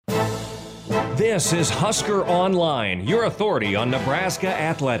This is Husker Online, your authority on Nebraska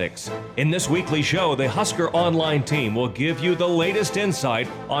athletics. In this weekly show, the Husker Online team will give you the latest insight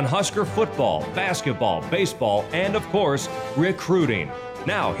on Husker football, basketball, baseball, and of course, recruiting.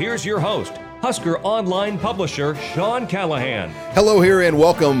 Now, here's your host, Husker Online publisher Sean Callahan. Hello here and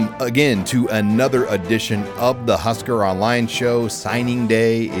welcome again to another edition of the Husker Online show. Signing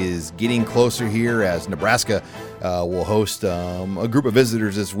day is getting closer here as Nebraska will host a group of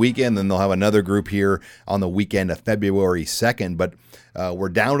visitors this weekend. Then they'll have another group here on the weekend of February 2nd. But we're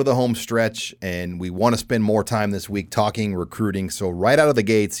down to the home stretch and we want to spend more time this week talking recruiting. So right out of the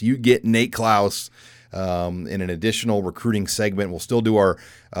gates, you get Nate Klaus in an additional recruiting segment. We'll still do our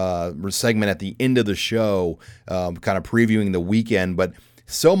segment at the end of the show, kind of previewing the weekend, but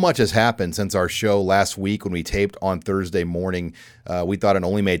so much has happened since our show last week when we taped on Thursday morning. We thought it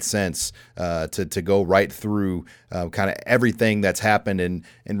only made sense to go right through kind of everything that's happened. And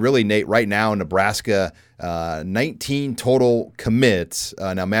really, Nate, right now in Nebraska, 19 total commits.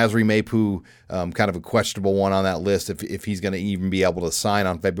 Now, Masri Mapu, kind of a questionable one on that list if he's going to even be able to sign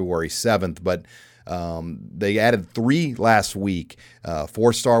on February 7th. But they added 3 last week.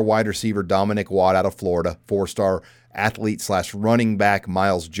 4-star wide receiver Dominic Watt out of Florida, 4-star athlete/running back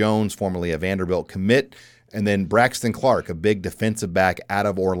Miles Jones, formerly a Vanderbilt commit, and then Braxton Clark, a big defensive back out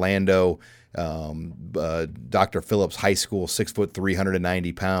of Orlando, Dr. Phillips High School, 6 foot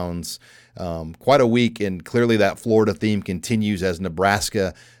 390 pounds. Quite a week, and clearly that Florida theme continues as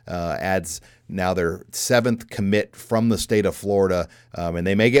Nebraska adds now their 7th commit from the state of Florida, and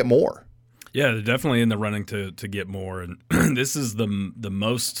they may get more. Yeah, they're definitely in the running to get more, and this is the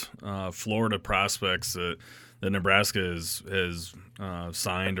most Florida prospects that Nebraska has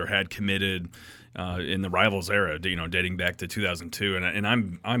signed or had committed in the Rivals era, dating back to 2002,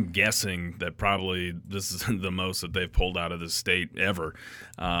 and I'm guessing that probably this is the most that they've pulled out of the state ever.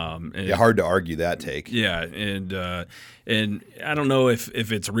 Hard to argue that take. Yeah, and I don't know if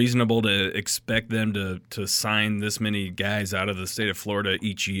it's reasonable to expect them to sign this many guys out of the state of Florida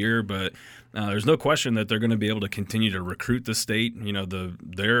each year, but there's no question that they're going to be able to continue to recruit the state.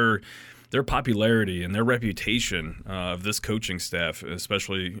 Their popularity and their reputation of this coaching staff,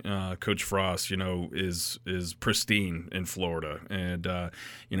 especially Coach Frost, is pristine in Florida. And,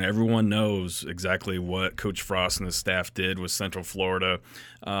 everyone knows exactly what Coach Frost and his staff did with Central Florida.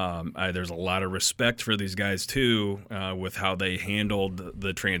 There's a lot of respect for these guys, too, with how they handled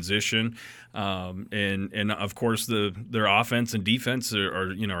the transition. And of course, their offense and defense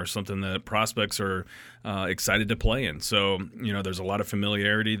are something that prospects are excited to play in. So, there's a lot of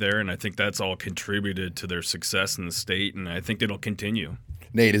familiarity there, and I think that's all contributed to their success in the state, and I think it'll continue.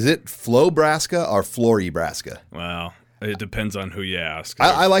 Nate, is it Flow-Braska or Flory-Braska? Well, it depends on who you ask.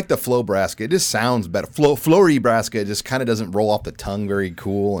 I like the Flow-Braska. It just sounds better. Flory-Braska just kind of doesn't roll off the tongue very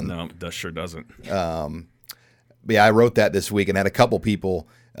cool. No, that sure doesn't. But yeah, I wrote that this week and had a couple people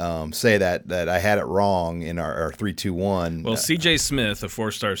say that I had it wrong in our 3-2-1. Well, C.J. Smith, a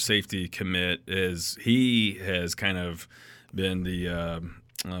 4-star safety commit, he has kind of been the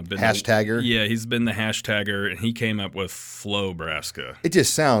hashtagger. Yeah, he's been the hashtagger, and he came up with Flow-Braska. It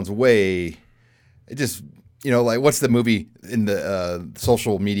just sounds like what's the movie in the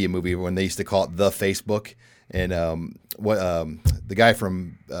social media movie when they used to call it the Facebook? And the guy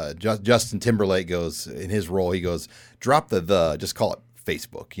from Justin Timberlake goes, in his role, he goes, drop the, just call it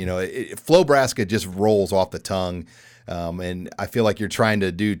Facebook. Flow-Braska just rolls off the tongue. And I feel like you're trying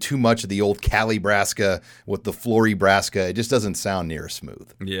to do too much of the old Cali-Braska with the Flory-Braska. It just doesn't sound near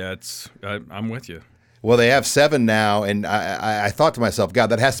smooth. Yeah, I'm with you. Well, they have 7 now, and I thought to myself, God,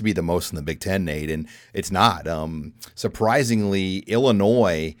 that has to be the most in the Big Ten, Nate, and it's not. Surprisingly,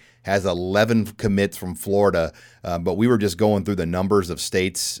 Illinois has 11 commits from Florida, but we were just going through the numbers of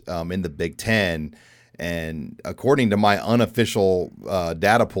states in the Big Ten, and according to my unofficial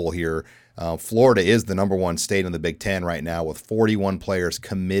data pool here, Florida is the number 1 state in the Big Ten right now with 41 players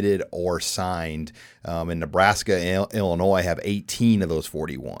committed or signed, and Nebraska and Illinois have 18 of those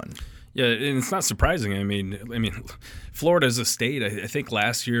 41. Yeah, and it's not surprising. I mean, Florida as a state, I think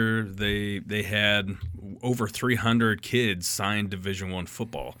last year they had over 300 kids sign Division I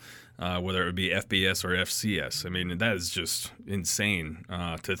football, whether it would be FBS or FCS. I mean, that is just insane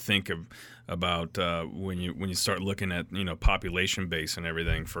to think about when you start looking at population base and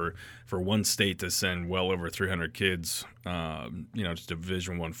everything for one state to send well over 300 kids to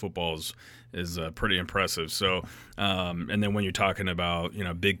Division I football is pretty impressive. So and then when you're talking about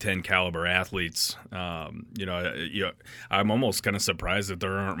Big Ten caliber athletes, I'm almost kind of surprised that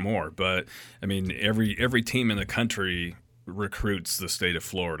there aren't more. But I mean, every team in the country recruits the state of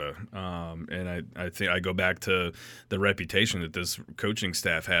Florida. And I think I go back to the reputation that this coaching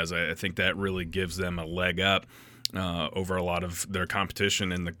staff has. I think that really gives them a leg up over a lot of their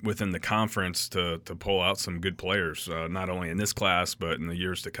competition within the conference to pull out some good players, not only in this class but in the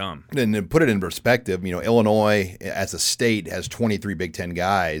years to come. And to put it in perspective, Illinois as a state has 23 Big Ten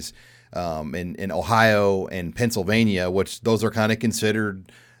guys. In Ohio and Pennsylvania, which those are kind of considered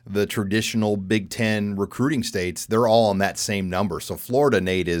the traditional Big Ten recruiting states, they're all on that same number. So Florida,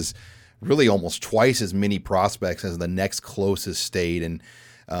 Nate, is really almost twice as many prospects as the next closest state. And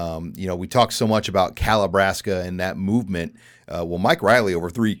we talk so much about Calabrasca and that movement. Well, Mike Riley over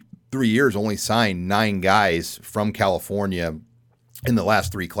three years only signed 9 guys from California in the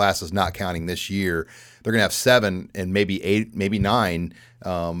last 3 classes, not counting this year. They're going to have 7 and maybe 8, maybe 9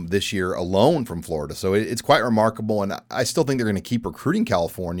 this year alone from Florida. So it's quite remarkable, and I still think they're going to keep recruiting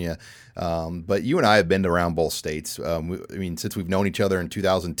California. But you and I have been around both states. Since we've known each other in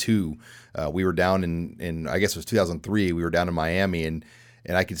 2002, we were down in I guess it was 2003, we were down in Miami, and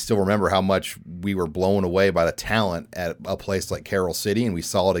I can still remember how much we were blown away by the talent at a place like Carroll City, and we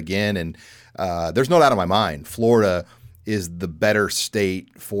saw it again. And there's no doubt in my mind, Florida is the better state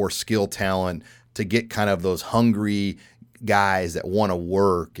for skill talent to get kind of those hungry guys that want to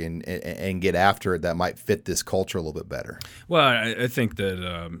work and get after it that might fit this culture a little bit better. Well, I think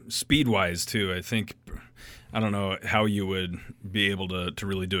that speed-wise, too, I don't know how you would be able to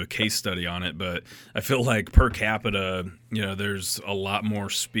really do a case study on it, but I feel like per capita, there's a lot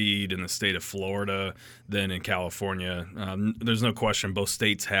more speed in the state of Florida than in California. There's no question both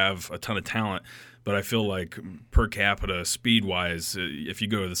states have a ton of talent. But I feel like per capita, speed-wise, if you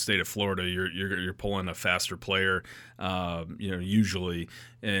go to the state of Florida, you're pulling a faster player, usually,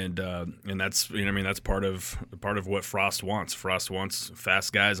 and that's that's part of what Frost wants. Frost wants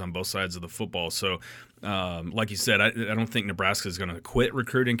fast guys on both sides of the football. So, like you said, I don't think Nebraska is going to quit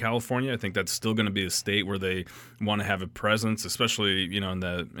recruiting California. I think that's still going to be a state where they want to have a presence, especially in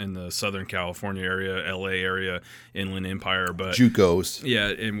the Southern California area, LA area, Inland Empire, but JUCOs. Yeah,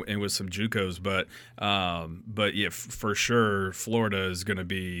 and with some JUCOs, but yeah, for sure, Florida is going to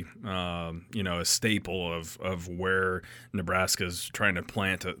be a staple of where Nebraska's trying to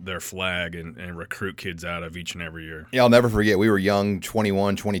plant their flag and recruit kids out of each and every year. Yeah, I'll never forget. We were young,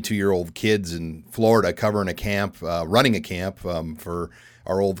 21, 22-year-old kids in Florida covering a camp, running a camp for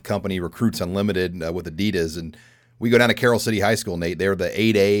our old company, Recruits Unlimited, with Adidas, and we go down to Carroll City High School, Nate. They're the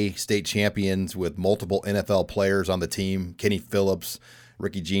 8A state champions with multiple NFL players on the team. Kenny Phillips,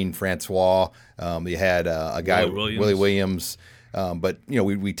 Ricky Jean Francois. You had a guy, Willie Williams. But,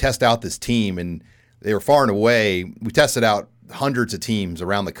 we test out this team, and they were far and away. We tested out hundreds of teams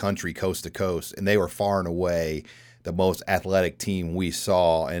around the country, coast to coast, and they were far and away the most athletic team we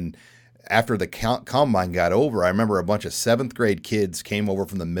saw. And after the combine got over, I remember a bunch of 7th grade kids came over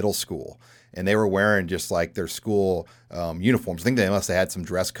from the middle school, and they were wearing just like their school uniforms. I think they must have had some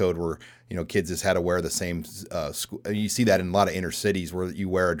dress code where, kids just had to wear the same school. You see that in a lot of inner cities where you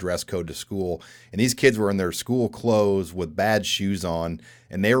wear a dress code to school. And these kids were in their school clothes with bad shoes on,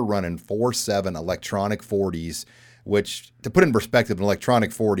 and they were running 4.7 electronic 40s, which, to put in perspective, an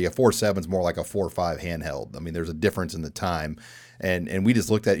electronic 40, a 4.7 is more like a 4.5 handheld. I mean, there's a difference in the time. And we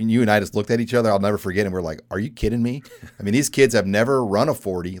just looked at, you and I just looked at each other. I'll never forget. And we're like, are you kidding me? I mean, these kids have never run a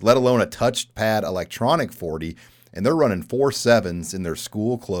 40, let alone a touchpad electronic 40. And they're running 4.7s in their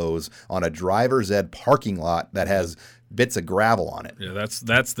school clothes on a driver's ed parking lot that has bits of gravel on it. Yeah,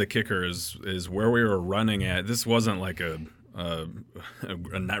 that's the kicker is where we were running at. This wasn't like a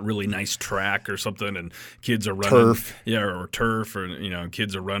not really nice track or something, and kids are running turf, or turf, or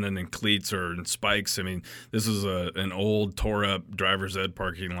kids are running in cleats or in spikes. I mean, this is an old tore up driver's ed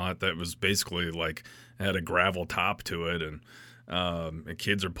parking lot that was basically like had a gravel top to it, and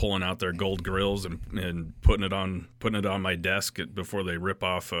kids are pulling out their gold grills and putting it on my desk before they rip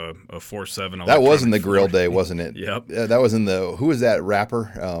off a 4.7. That wasn't the grill day, wasn't it? Yep. That was in the. Who was that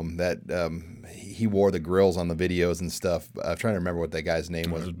rapper? He wore the grills on the videos and stuff. I'm trying to remember what that guy's name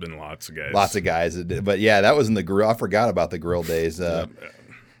was. There's been lots of guys. Lots of guys. But yeah, that was in the grill. I forgot about the grill days.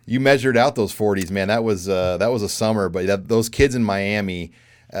 You measured out those 40s, man. That was a summer. But those kids in Miami,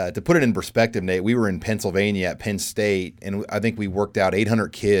 to put it in perspective, Nate, we were in Pennsylvania at Penn State, and I think we worked out 800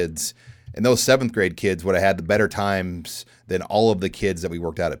 kids. And those 7th grade kids would have had the better times than all of the kids that we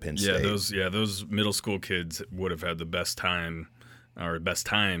worked out at Penn State. Those middle school kids would have had the best time. Or best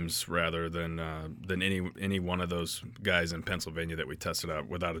times rather than any one of those guys in Pennsylvania that we tested out,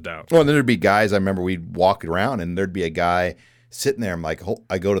 without a doubt. Well, and then there'd be guys. I remember we'd walk around and there'd be a guy sitting there. I'm like,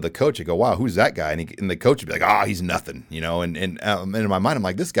 I go to the coach. I go, wow, who's that guy? And the coach would be like, oh, he's nothing, And in my mind, I'm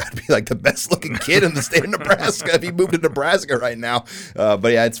like, this guy would be like the best looking kid in the state of Nebraska if he moved to Nebraska right now.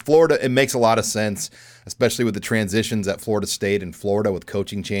 But yeah, it's Florida. It makes a lot of sense, especially with the transitions at Florida State and Florida with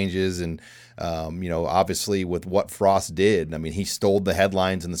coaching changes and, obviously with what Frost did. I mean, he stole the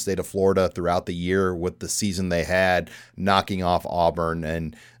headlines in the state of Florida throughout the year with the season they had, knocking off Auburn.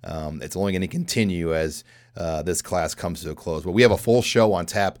 And it's only going to continue as this class comes to a close. But we have a full show on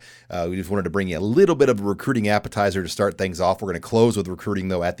tap. We just wanted to bring you a little bit of a recruiting appetizer to start things off. We're going to close with recruiting,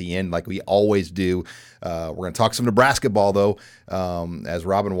 though, at the end, like we always do. We're going to talk some Nebraska ball, though, as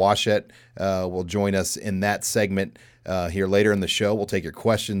Robin Washut will join us in that segment here later in the show. We'll take your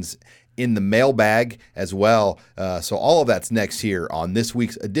questions in the mailbag as well. So all of that's next here on this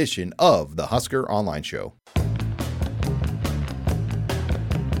week's edition of the Husker Online Show.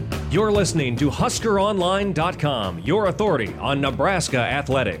 You're listening to HuskerOnline.com, your authority on Nebraska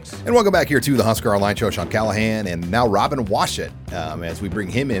athletics. And welcome back here to the Husker Online Show. Sean Callahan and now Robin Washut as we bring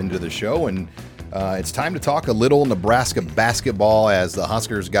him into the show. And it's time to talk a little Nebraska basketball as the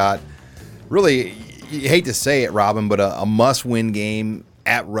Huskers got really, you hate to say it, Robin, but a must-win game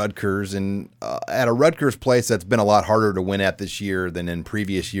at Rutgers, and at a Rutgers place that's been a lot harder to win at this year than in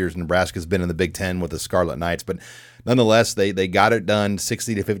previous years. Nebraska's been in the Big Ten with the Scarlet Knights, but nonetheless, they got it done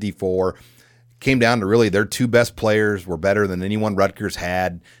 60-54. Came down to really their two best players were better than anyone Rutgers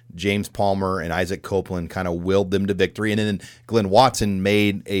had. James Palmer and Isaac Copeland kind of willed them to victory. And then Glenn Watson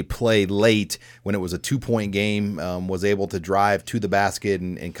made a play late when it was a 2-point game, was able to drive to the basket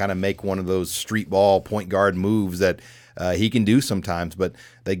and kind of make one of those street ball point guard moves that he can do sometimes. But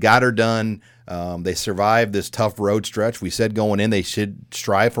they got her done. They survived this tough road stretch. We said going in they should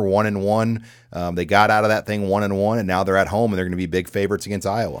strive for 1-1. They got out of that thing 1-1, and now they're at home and they're going to be big favorites against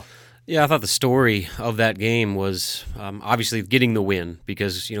Iowa. Yeah, I thought the story of that game was obviously getting the win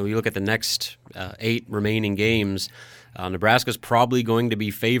because, you look at the next 8 remaining games, Nebraska's probably going to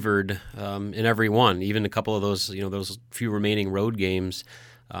be favored in every one, even a couple of those, those few remaining road games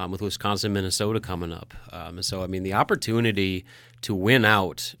with Wisconsin, Minnesota coming up. And so, the opportunity to win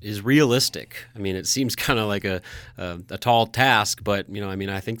out is realistic. It seems kind of like a tall task, but,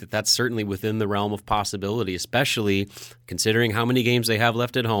 I think that's certainly within the realm of possibility, especially considering how many games they have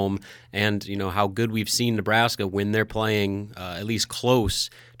left at home and, how good we've seen Nebraska when they're playing at least close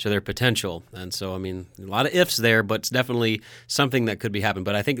to their potential. And so, a lot of ifs there, but it's definitely something that could be happening.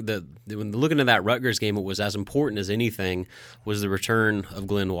 But I think that when looking at that Rutgers game, what was as important as anything was the return of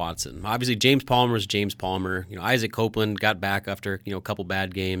Glenn Watson. Obviously, James Palmer is James Palmer. Isaac Copeland got back after a couple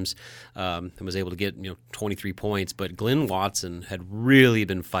bad games and was able to get 23 points. But Glenn Watson had really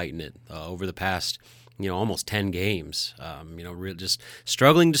been fighting it over the past almost 10 games, just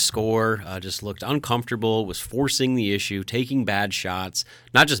struggling to score, just looked uncomfortable, was forcing the issue, taking bad shots,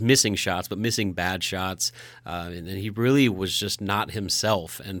 not just missing shots, but missing bad shots. And he really was just not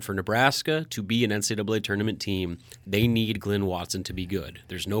himself. And for Nebraska to be an NCAA tournament team, they need Glenn Watson to be good.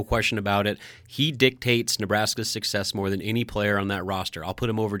 There's no question about it. He dictates Nebraska's success more than any player on that roster. I'll put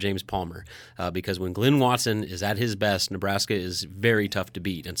him over James Palmer because when Glenn Watson is at his best, Nebraska is very tough to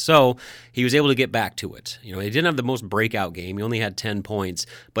beat. And so he was able to get back to it. He didn't have the most breakout game. He only had 10 points,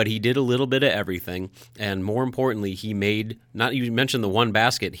 but he did a little bit of everything. And more importantly, he made, not you mentioned the one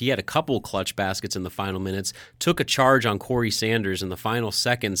basket, he had a couple clutch baskets in the final minutes, took a charge on Corey Sanders in the final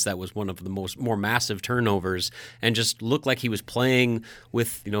seconds. That was one of the more massive turnovers and just looked like he was playing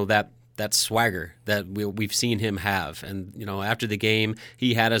with, that swagger that we've seen him have. And, after the game,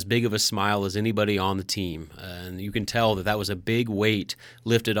 he had as big of a smile as anybody on the team. And you can tell that was a big weight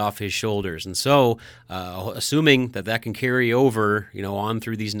lifted off his shoulders. And so, assuming that can carry over, on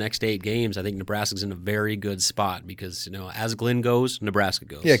through these next 8 games, I think Nebraska's in a very good spot because, as Glenn goes, Nebraska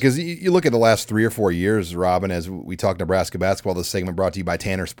goes. Yeah, because you look at the last 3 or 4 years, Robin, as we talk Nebraska basketball, this segment brought to you by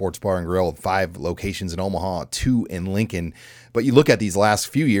Tanner Sports Bar and Grill, 5 locations in Omaha, 2 in Lincoln. But you look at these last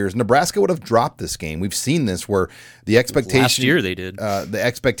few years, Nebraska would have dropped this game. We've seen this where the expectation last year they did. The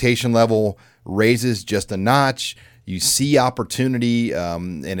expectation level raises just a notch. You see opportunity,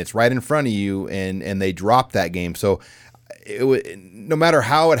 and it's right in front of you, and they dropped that game. So no matter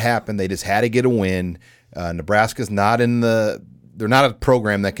how it happened, they just had to get a win. Nebraska's not they're not a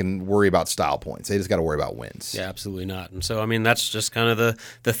program that can worry about style points. They just got to worry about wins. Yeah, absolutely not. And so, that's just kind of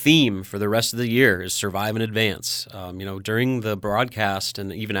the theme for the rest of the year is survive and advance. During the broadcast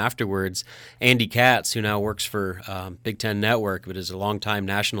and even afterwards, Andy Katz, who now works for Big Ten Network, but is a longtime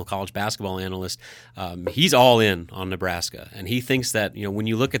national college basketball analyst, he's all in on Nebraska. And he thinks that, when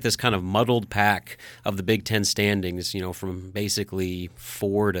you look at this kind of muddled pack of the Big Ten standings, from basically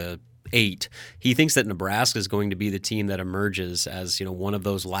 4 to 8. He thinks that Nebraska is going to be the team that emerges as one of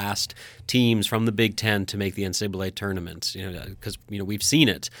those last teams from the Big Ten to make the NCAA tournament. Because we've seen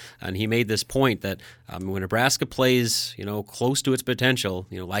it, and he made this point that when Nebraska plays close to its potential,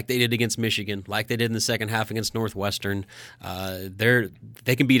 like they did against Michigan, like they did in the second half against Northwestern,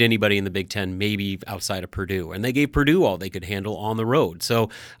 they can beat anybody in the Big Ten, maybe outside of Purdue, and they gave Purdue all they could handle on the road. So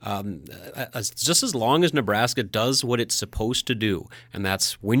just as long as Nebraska does what it's supposed to do, and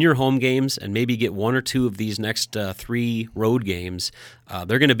that's win your home games and maybe get 1 or 2 of these next 3 road games,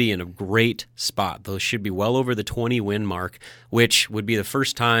 they're going to be in a great spot. Those should be well over the 20-win mark, which would be the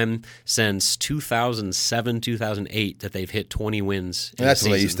first time since 2007, 2008 that they've hit 20 wins. And that's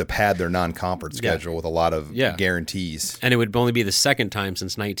when they used to pad their non-conference schedule with a lot of guarantees. And it would only be the second time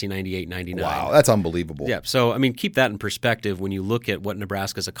since 1998-99. Wow, that's unbelievable. Yeah, so, keep that in perspective when you look at what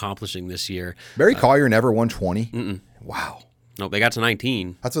Nebraska's accomplishing this year. Barry Collier never won 20? Wow. No, they got to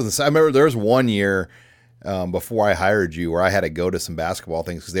 19. That's what I remember. There was one year before I hired you where I had to go to some basketball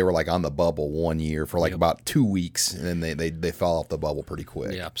things because they were like on the bubble one year for like about 2 weeks, and then they fell off the bubble pretty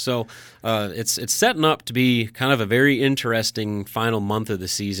quick. Yeah, so it's setting up to be kind of a very interesting final month of the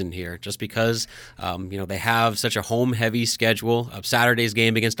season here, just because they have such a home-heavy schedule. Saturday's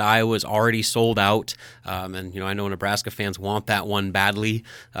game against Iowa is already sold out, and I know Nebraska fans want that one badly,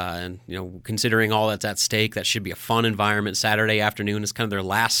 and considering all that's at stake, that should be a fun environment. Saturday afternoon is kind of their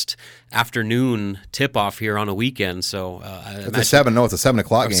last afternoon tip-off here on a weekend, so it's a 7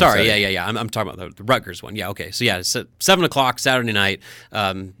 o'clock game. Sorry, yeah. I'm talking about the Rutgers one. Yeah, okay. So it's 7 o'clock Saturday night.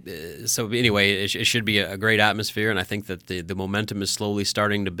 So anyway, it should be a great atmosphere, and I think that the momentum is slowly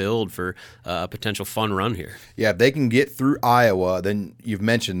starting to build for a potential fun run here. Yeah, if they can get through Iowa, then you've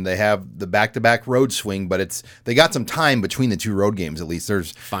mentioned they have the back-to-back road swing, but they got some time between the 2 road games at least.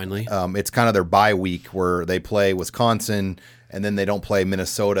 There's finally, it's kind of their bye week where they play Wisconsin, and then they don't play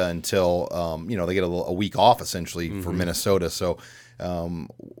Minnesota until they get a week off essentially for Minnesota. So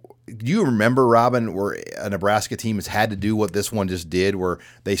do you remember, Robin, where a Nebraska team has had to do what this one just did, where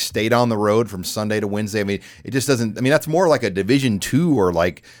they stayed on the road from Sunday to Wednesday? It just doesn't – that's more like a Division II or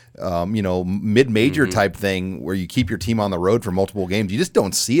like mid-major type thing where you keep your team on the road for multiple games. You just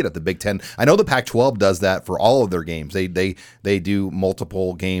don't see it at the Big Ten. I know the Pac-12 does that for all of their games. They do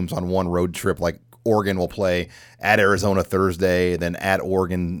multiple games on one road trip, like Oregon will play at Arizona Thursday, then at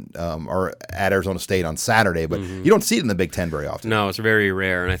Oregon or at Arizona State on Saturday, but you don't see it in the Big Ten very often. No, it's very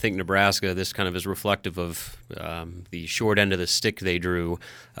rare, and I think Nebraska, this kind of is reflective of the short end of the stick they drew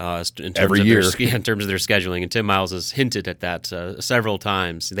in terms every of year. In terms of their scheduling, and Tim Miles has hinted at that several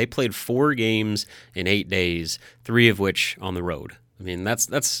times. They played 4 games in 8 days, 3 of which on the road.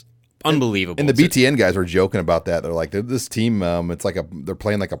 That's unbelievable. And the BTN guys were joking about that. They're like, this team, it's like they're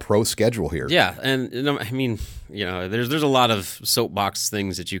playing like a pro schedule here. Yeah, and there's a lot of soapbox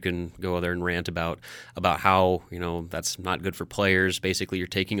things that you can go there and rant about how that's not good for players. Basically, you're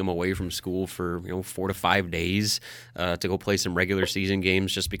taking them away from school for 4 to 5 days to go play some regular season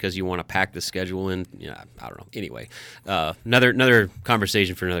games just because you want to pack the schedule in. I don't know. Anyway, another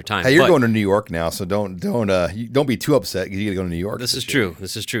conversation for another time. Hey, you're going to New York now, so don't be too upset because you got to go to New York. This is true.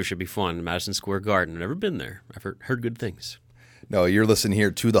 Should be fun. Madison Square Garden. I've never been there. I've heard good things. No, you're listening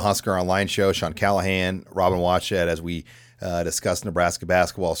here to the Husker Online Show. Sean Callahan, Robin Watchett, as we discuss Nebraska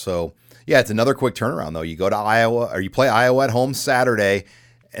basketball. So, yeah, it's another quick turnaround, though. You go to Iowa, or you play Iowa at home Saturday,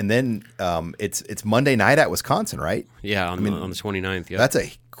 and then it's Monday night at Wisconsin, right? Yeah, on the 29th. Yeah, that's a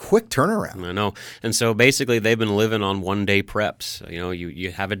quick turnaround. I know. And so basically they've been living on one-day preps.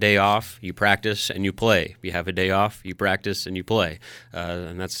 You have a day off, you practice, and you play. You have a day off, you practice, and you play.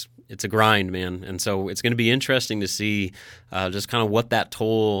 And it's a grind, man. And so it's going to be interesting to see just kind of what that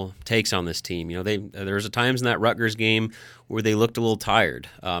toll takes on this team. There was times in that Rutgers game where they looked a little tired.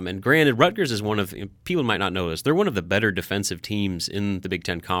 And granted, Rutgers is one of people might not know this. They're one of the better defensive teams in the Big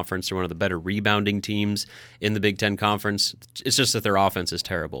Ten Conference. They're one of the better rebounding teams in the Big Ten Conference. It's just that their offense is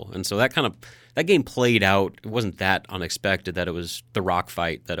terrible. And so that game played out. It wasn't that unexpected that it was the rock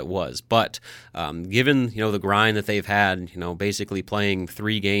fight that it was. But given the grind that they've had, basically playing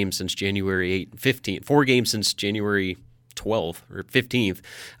 3 games since January 15th, 4 games since January 12th or 15th,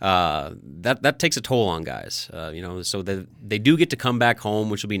 that takes a toll on guys. So they do get to come back home,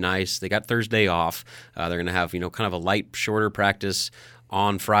 which will be nice. They got Thursday off. They're going to have kind of a light, shorter practice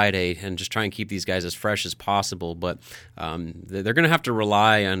on Friday and just try and keep these guys as fresh as possible. But they're going to have to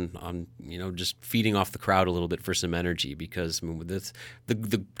rely on just feeding off the crowd a little bit for some energy, because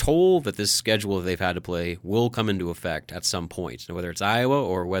the toll that this schedule they've had to play will come into effect at some point, whether it's Iowa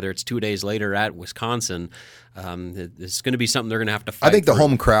or whether it's 2 days later at Wisconsin. It's going to be something they're going to have to fight. I think the through.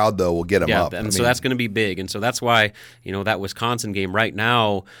 home crowd, though, will get them up. And so that's going to be big. And so that's why, that Wisconsin game right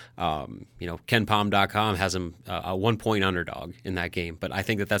now, KenPom.com has them a 1-point underdog in that game. But I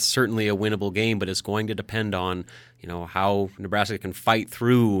think that's certainly a winnable game, but it's going to depend on, how Nebraska can fight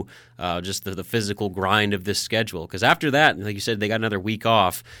through just the physical grind of this schedule. Because after that, like you said, they got another week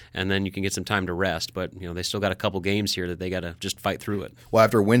off, and then you can get some time to rest. But, they still got a couple games here that they got to just fight through it. Well,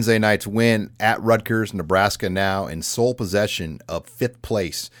 after Wednesday night's win at Rutgers, Nebraska now in sole possession of 5th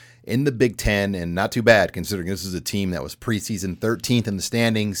place in the Big Ten, and not too bad considering this is a team that was preseason 13th in the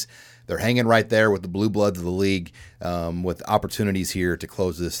standings. They're hanging right there with the blue bloods of the league, with opportunities here to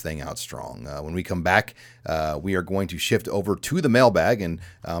close this thing out strong. When we come back, we are going to shift over to the mailbag, and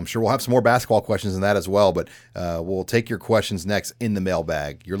I'm sure we'll have some more basketball questions in that as well, but we'll take your questions next in the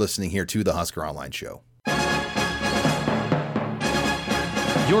mailbag. You're listening here to the Husker Online Show.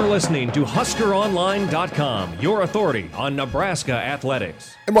 You're listening to HuskerOnline.com, your authority on Nebraska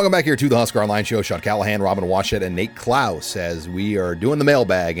athletics. And welcome back here to the Husker Online Show. Sean Callahan, Robin Washut, and Nate Klaus as we are doing the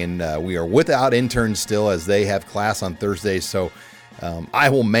mailbag. And we are without interns still as they have class on Thursdays. So I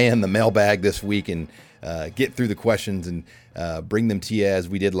will man the mailbag this week and get through the questions and bring them to you as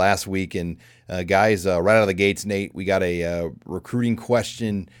we did last week. And guys, right out of the gates, Nate, we got a recruiting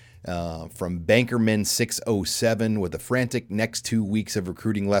question from Bankerman 607. With the frantic next 2 weeks of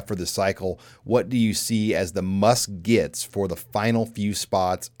recruiting left for the cycle, what do you see as the must-gets for the final few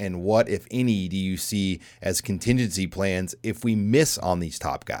spots, and what, if any, do you see as contingency plans if we miss on these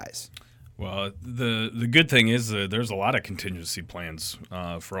top guys? Well, the good thing is that there's a lot of contingency plans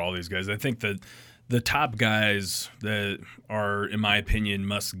for all these guys. I think that the top guys that are, in my opinion,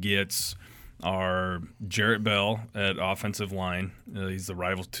 must-gets are Jarrett Bell at offensive line. He's the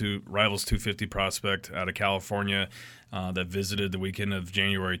Rivals 250 prospect out of California that visited the weekend of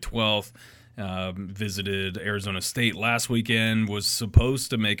January 12th. Visited Arizona State last weekend, was supposed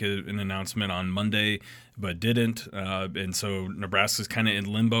to make an announcement on Monday, but didn't. And so Nebraska's kind of in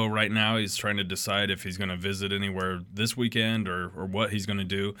limbo right now. He's trying to decide if he's going to visit anywhere this weekend or what he's going to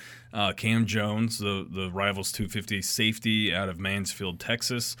do. Cam Jones, the Rivals 250 safety out of Mansfield,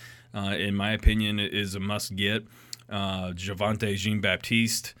 Texas, in my opinion, is a must-get. Javonte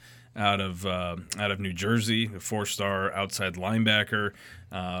Jean-Baptiste out of New Jersey, a 4-star outside linebacker,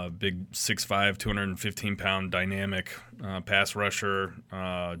 big 6'5", 215-pound dynamic pass rusher,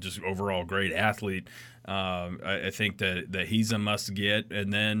 just overall great athlete. I think that he's a must-get.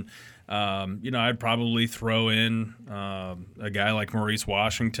 And then, I'd probably throw in a guy like Maurice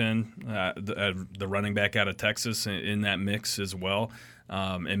Washington, the running back out of Texas, in that mix as well.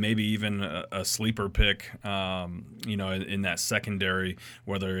 And maybe even a sleeper pick, in that secondary,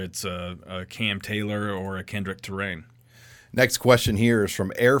 whether it's a Cam Taylor or a Kendrick Terrain. Next question here is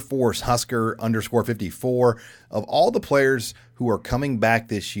from Air Force Husker _54. Of all the players who are coming back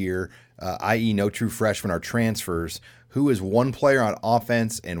this year, i.e. no true freshmen or transfers, who is one player on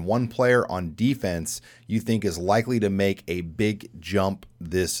offense and one player on defense you think is likely to make a big jump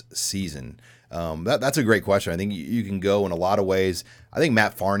this season? That's a great question. I think you can go in a lot of ways. I think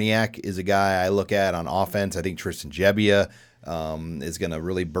Matt Farniak is a guy I look at on offense. I think Tristan Gebbia is going to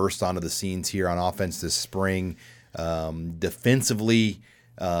really burst onto the scenes here on offense this spring. Defensively,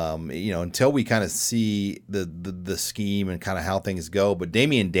 until we kind of see the scheme and kind of how things go. But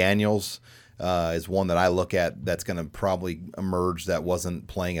Damian Daniels is one that I look at that's going to probably emerge that wasn't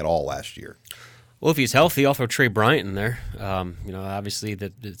playing at all last year. Well, if he's healthy, I'll throw Trey Bryant in there. Obviously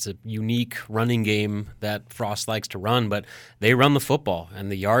that it's a unique running game that Frost likes to run, but they run the football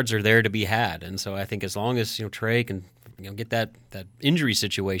and the yards are there to be had. And so I think as long as Trey can get that injury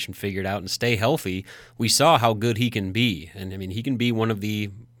situation figured out and stay healthy, we saw how good he can be. And I mean, he can be one of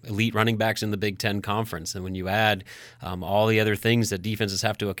the elite running backs in the Big Ten Conference. And when you add all the other things that defenses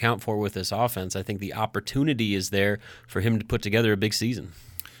have to account for with this offense, I think the opportunity is there for him to put together a big season.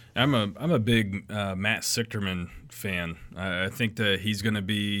 I'm a big Matt Sichterman fan. I think that he's going to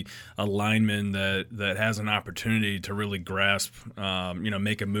be a lineman that has an opportunity to really grasp,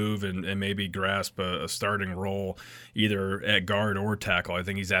 make a move and maybe grasp a starting role either at guard or tackle. I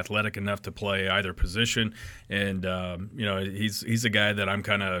think he's athletic enough to play either position, and he's a guy that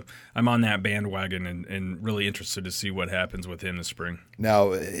I'm on that bandwagon and really interested to see what happens with him this spring.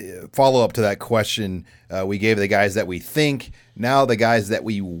 Now, follow up to that question, we gave the guys that we think. Now the guys that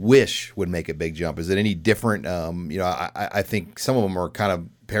we wish would make a big jump. Is it any different I think some of them are kind of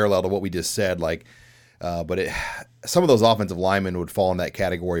parallel to what we just said. Like, some of those offensive linemen would fall in that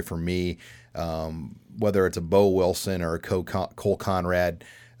category for me. Whether it's a Bo Wilson or a Cole Conrad,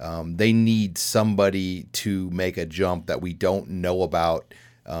 they need somebody to make a jump that we don't know about.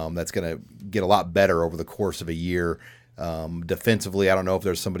 That's going to get a lot better over the course of a year. Defensively, I don't know if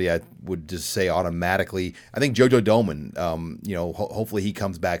there's somebody I would just say automatically. I think JoJo Domann, hopefully he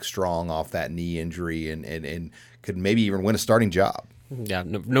comes back strong off that knee injury and could maybe even win a starting job. Yeah,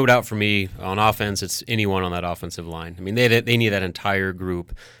 no doubt for me, on offense, it's anyone on that offensive line. I mean, they need that entire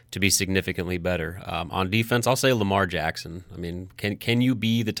group to be significantly better. On defense, I'll say Lamar Jackson. I mean, can you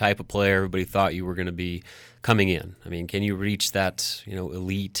be the type of player everybody thought you were going to be coming in? I mean, can you reach that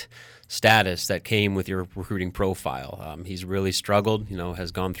elite status that came with your recruiting profile? He's really struggled,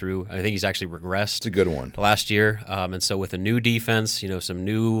 has gone through, I think he's actually regressed. It's a good one. Last year. And so with a new defense, some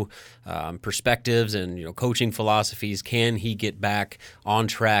new perspectives and, coaching philosophies, can he get back on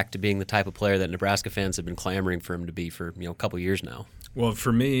track to being the type of player that Nebraska fans have been clamoring for him to be for, a couple years now? Well,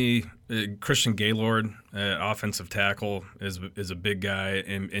 for me, Christian Gaylord, offensive tackle, is a big guy,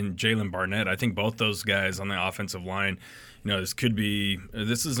 and Jalen Barnett. I think both those guys on the offensive line, this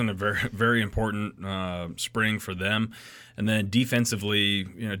isn't a very, very important spring for them. And then defensively,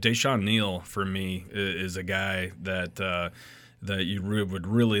 Deshaun Neal for me is a guy that you would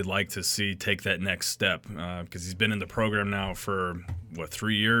really like to see take that next step, because he's been in the program now for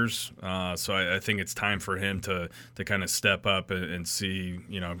 3 years. So I think it's time for him to kind of step up and see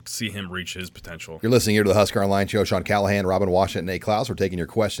him reach his potential. You're listening here to the Husker Online Show. Sean Callahan, Robin Washington, Nate Klaus. We're taking your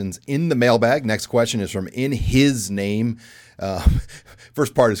questions in the mailbag. Next question is from In His Name.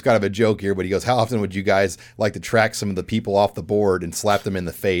 First part is kind of a joke here, but he goes, how often would you guys like to track some of the people off the board and slap them in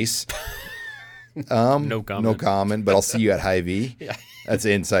the face? No comment. No comment, but I'll see you at Hy-Vee. Yeah. That's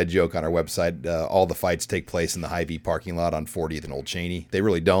an inside joke on our website. All the fights take place in the Hy-Vee parking lot on 40th and Old Cheney. They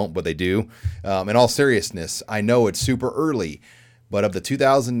really don't, but they do. In all seriousness, I know it's super early, but of the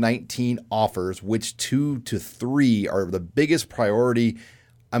 2019 offers, which 2 to 3 are the biggest priority?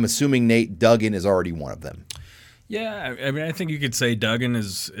 I'm assuming, Nate, Duggan is already one of them. Yeah, I mean, I think you could say Duggan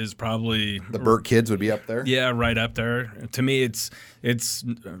is probably the Burt kids would be up there. Yeah, right up there. To me, it's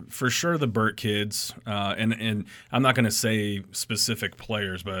for sure the Burt kids, and I'm not going to say specific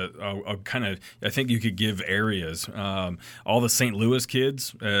players, but I'll kind of, I think you could give areas. All the St. Louis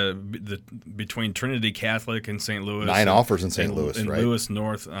kids, between Trinity Catholic and St. Louis, 9 offers in St. Louis, in right? Louis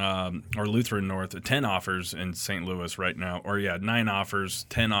North, or Lutheran North, 10 offers in St. Louis right now, or 9 offers,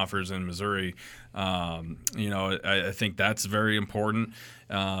 10 offers in Missouri. I think that's very important.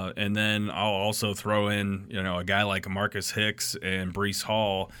 And then I'll also throw in, a guy like Marcus Hicks and Breece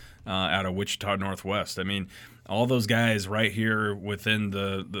Hall out of Wichita Northwest. I mean, all those guys right here within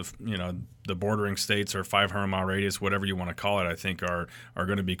the bordering states or 500-mile radius, whatever you want to call it, I think are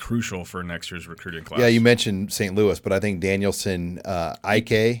going to be crucial for next year's recruiting class. Yeah, you mentioned St. Louis, but I think Danielson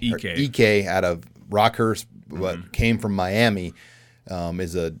Ike out of Rockhurst, what came from Miami,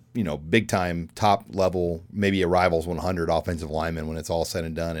 is a big time top level, maybe a Rivals 100 offensive lineman when it's all said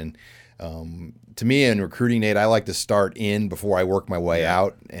and done. And to me in recruiting, Nate, I like to start in before I work my way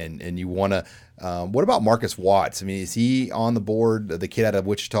out. And you want to. What about Marcus Watts? I mean, is he on the board? The kid out of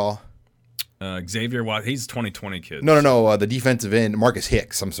Wichita. Xavier Watts, he's 2020 kid. No. The defensive end, Marcus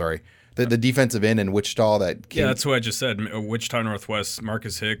Hicks. I'm sorry. The defensive end in Wichita that came. Yeah, that's what I just said. Wichita Northwest,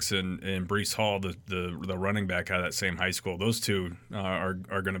 Marcus Hicks and Breece Hall, the running back out of that same high school. Those two are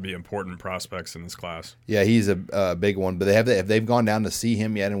going to be important prospects in this class. Yeah, he's a big one. But have they've gone down to see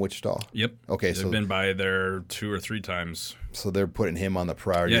him yet in Wichita? Yep. Okay, they've been by there 2 or 3 times. So they're putting him on the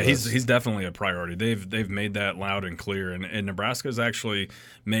priority list. Yeah, he's definitely a priority. They've made that loud and clear. And Nebraska's actually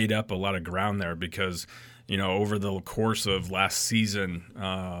made up a lot of ground there because over the course of last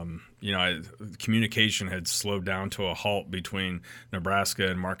season, communication had slowed down to a halt between Nebraska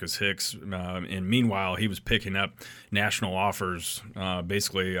and Marcus Hicks. And meanwhile, he was picking up national offers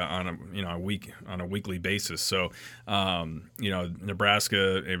basically on a weekly basis. So,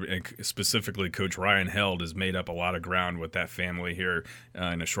 Nebraska, and specifically Coach Ryan Held, has made up a lot of ground with that family here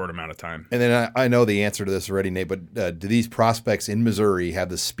in a short amount of time. And then I know the answer to this already, Nate, but do these prospects in Missouri have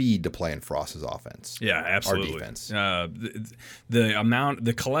the speed to play in Frost's offense? Yeah, absolutely. Our defense.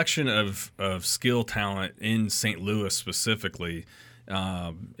 The collection of skill talent in St. Louis specifically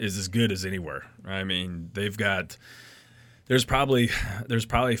is as good as anywhere. I mean, there's probably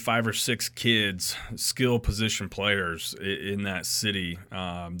 5 or 6 kids, skill position players in that city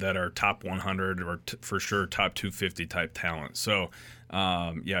that are top 100 or for sure top 250 type talent. So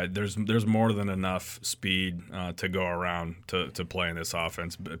there's more than enough speed to go around to play in this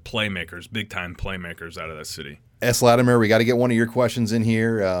offense. Playmakers, big time playmakers out of that city. S. Latimer, we got to get one of your questions in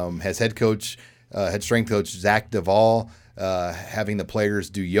here. Has head strength coach Zach Duvall having the players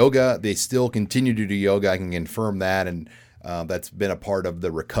do yoga? They still continue to do yoga. I can confirm that, and that's been a part of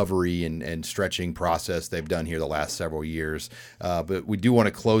the recovery and stretching process they've done here the last several years. But we do want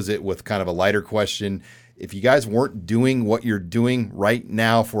to close it with kind of a lighter question. If you guys weren't doing what you're doing right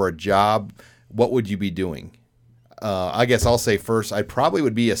now for a job, what would you be doing? I guess I'll say first, I probably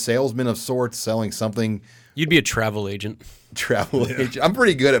would be a salesman of sorts, selling something. You'd be a travel agent. Agent. I'm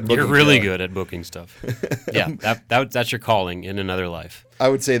pretty good at booking. You're really good at booking stuff. Yeah, that's your calling in another life. I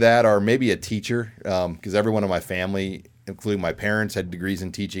would say that, or maybe a teacher, because everyone in my family, including my parents, had degrees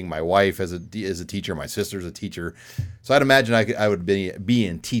in teaching. My wife is a teacher. My sister's a teacher. So I'd imagine I would be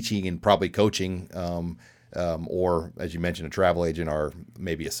in teaching and probably coaching, or, as you mentioned, a travel agent or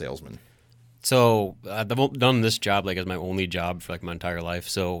maybe a salesman. So I've done this job like as my only job for like my entire life.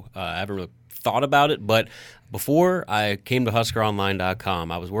 So I haven't really thought about it. But before I came to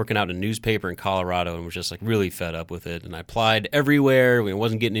HuskerOnline.com, I was working out in a newspaper in Colorado and was just like really fed up with it. And I applied everywhere. I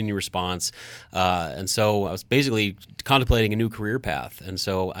wasn't getting any response. And so I was basically contemplating a new career path. And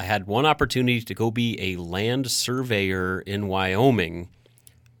so I had one opportunity to go be a land surveyor in Wyoming,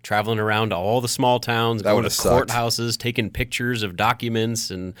 traveling around to all the small towns, going to courthouses, taking pictures of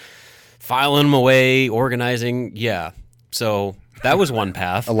documents and filing them away, organizing. Yeah. So that was one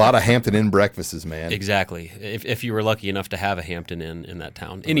path. A lot of Hampton Inn breakfasts, man. Exactly. If you were lucky enough to have a Hampton Inn in that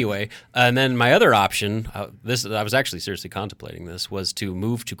town. Anyway, and then my other option, I was actually seriously contemplating this, was to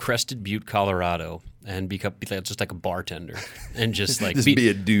move to Crested Butte, Colorado, and be just like a bartender and just like just be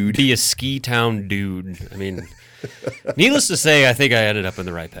a dude. Be a ski town dude. I mean, needless to say, I think I ended up in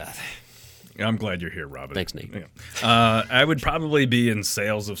the right path. I'm glad you're here, Robin. Thanks, Nate. Yeah. I would probably be in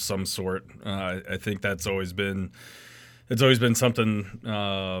sales of some sort. I think that's always been something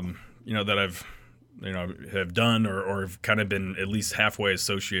that I've have done or have kind of been at least halfway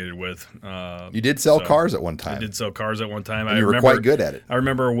associated with. You did sell cars at one time. I did sell cars at one time. And you were quite good at it. I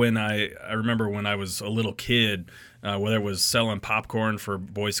remember when I was a little kid, whether it was selling popcorn for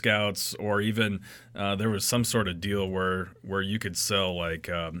Boy Scouts or even there was some sort of deal where you could sell like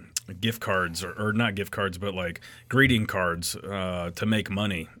gift cards or not gift cards, but like greeting cards to make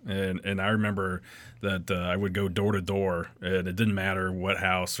money. And I remember that I would go door to door, and it didn't matter what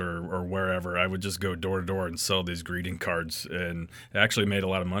house or wherever. I would just go door to door and sell these greeting cards, and it actually made a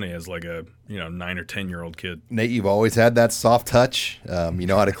lot of money as like a 9 or 10-year-old kid. Nate, you've always had that soft touch. You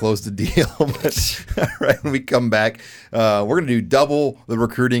know how to close the deal. But all right, when we come back, we're going to do double the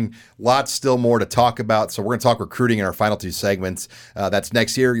recruiting. Lots still more to talk about. So we're going to talk recruiting in our final two segments. That's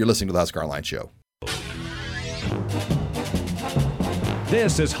next year. You're listening to the Husker Online Show.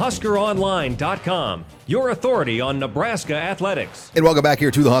 This is HuskerOnline.com, your authority on Nebraska athletics. And welcome back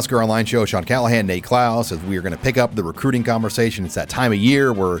here to the Husker Online Show. Sean Callahan, Nate Klaus, as we are going to pick up the recruiting conversation. It's that time of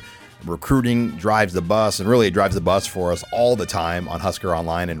year where recruiting drives the bus, and really it drives the bus for us all the time on Husker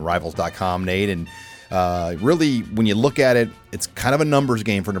Online and Rivals.com, Nate. And really, when you look at it, it's kind of a numbers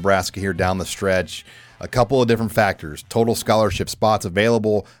game for Nebraska here down the stretch. A couple of different factors: total scholarship spots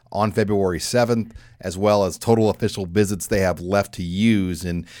available on February 7th, as well as total official visits they have left to use.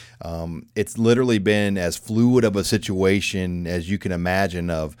 And it's literally been as fluid of a situation as you can imagine,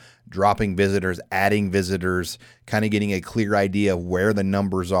 of dropping visitors, adding visitors, kind of getting a clear idea of where the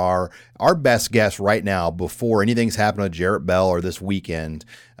numbers are. Our best guess right now, before anything's happened to Jarrett Bell or this weekend,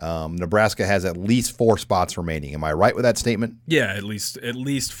 Nebraska has at least 4 spots remaining. Am I right with that statement? Yeah, at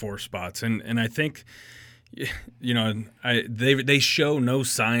least 4 spots. And I think, they show no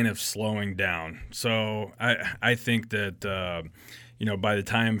sign of slowing down. So I think that, by the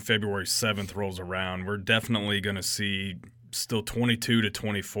time February 7th rolls around, we're definitely going to see still 22 to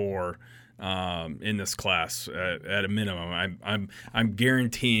 24 in this class at a minimum. I'm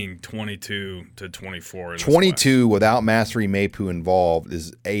guaranteeing 22 to 24. In 22 without Mastery Mapu involved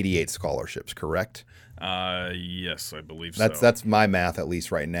is 88 scholarships, correct? Yes, I believe so. That's my math, at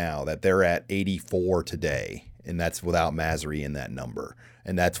least right now, that they're at 84 today, and that's without Mastery in that number,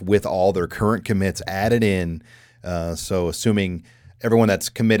 and that's with all their current commits added in. So assuming everyone that's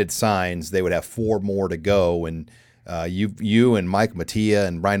committed signs, they would have 4 more to go. And you and Mike Mattia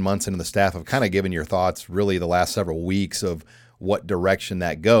and Brian Munson and the staff have kind of given your thoughts really the last several weeks of what direction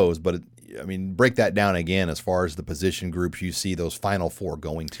that goes. But break that down again as far as the position groups you see those final 4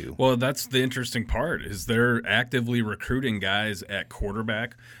 going to. Well, that's the interesting part, is they're actively recruiting guys at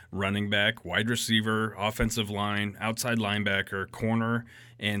quarterback, running back, wide receiver, offensive line, outside linebacker, corner,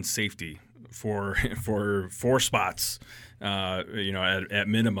 and safety for 4 spots. At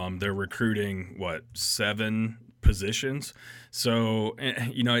minimum, they're recruiting 7 positions. So,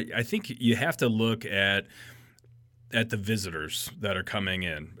 I think you have to look at at the visitors that are coming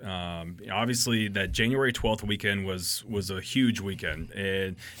in. Obviously, that January 12th weekend was a huge weekend,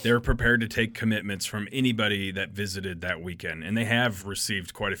 and they're prepared to take commitments from anybody that visited that weekend, and they have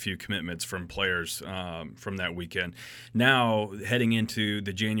received quite a few commitments from players from that weekend. Now, heading into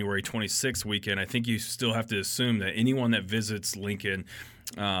the January 26th weekend, I think you still have to assume that anyone that visits Lincoln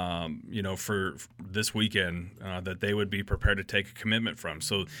for this weekend, that they would be prepared to take a commitment from.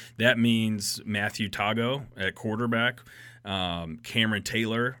 So that means Matthew Tago at quarterback, Cameron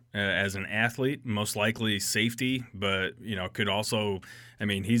Taylor as an athlete, most likely safety, but could also. I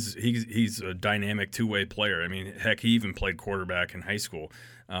mean, he's a dynamic two-way player. I mean, heck, he even played quarterback in high school.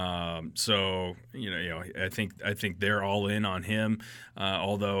 So I think they're all in on him.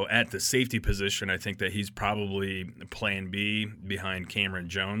 Although at the safety position, I think that he's probably Plan B behind Cameron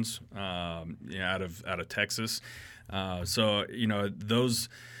Jones, out of Texas. So those.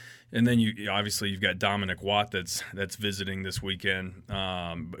 And then you've got Dominic Watt that's visiting this weekend,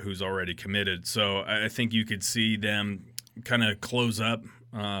 who's already committed. So I think you could see them kind of close up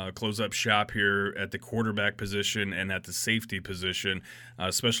shop here at the quarterback position and at the safety position,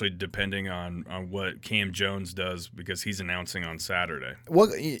 especially depending on what Cam Jones does, because he's announcing on Saturday.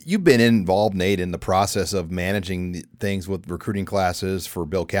 Well, you've been involved, Nate, in the process of managing things with recruiting classes for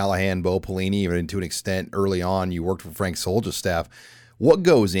Bill Callahan, Bo Pelini, even to an extent early on. You worked for Frank Soldi's staff. What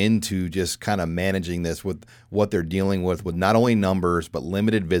goes into just kind of managing this with what they're dealing with not only numbers but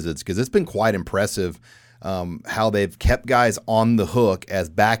limited visits? Because it's been quite impressive how they've kept guys on the hook as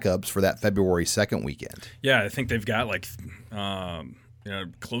backups for that February 2nd weekend. Yeah, I think they've got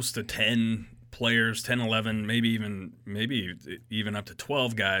close to 10 players, 10, 11, maybe even up to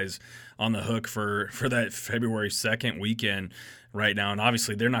 12 guys on the hook for that February 2nd weekend right now. And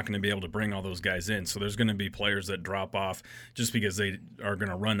obviously they're not going to be able to bring all those guys in. So there's going to be players that drop off just because they are going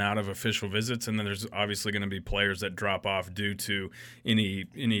to run out of official visits. And then there's obviously going to be players that drop off due to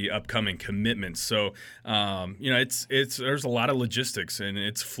any upcoming commitments. So, there's a lot of logistics and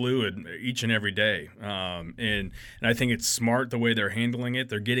it's fluid each and every day. And I think it's smart the way they're handling it.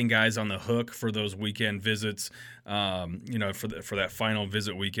 They're getting guys on the hook for those weekend visits. For that final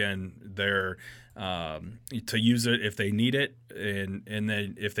visit weekend, they're to use it if they need it, and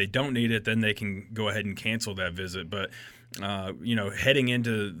then if they don't need it, then they can go ahead and cancel that visit. But heading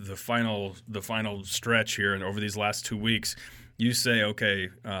into the final stretch here and over these last 2 weeks, you say, okay,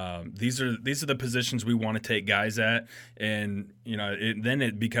 these are the positions we want to take guys at, and then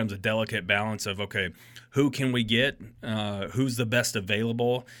it becomes a delicate balance of, okay, who can we get, who's the best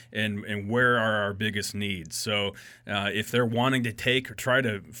available, and where are our biggest needs. So if they're wanting to take or try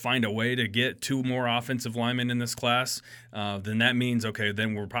to find a way to get 2 more offensive linemen in this class, then that means, okay,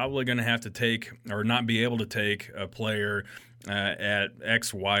 then we're probably going to have to take or not be able to take a player at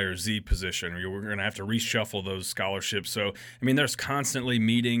X, Y, or Z position. We're going to have to reshuffle those scholarships. So, I mean, there's constantly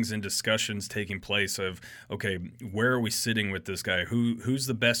meetings and discussions taking place of, okay, where are we sitting with this guy? Who's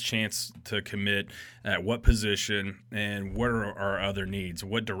the best chance to commit at what position, and what are our other needs?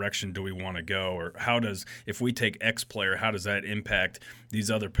 What direction do we want to go? Or if we take X player, how does that impact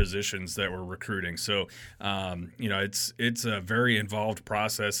these other positions that we're recruiting? So, it's a very involved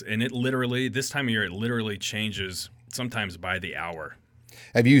process, and this time of year, it literally changes sometimes by the hour.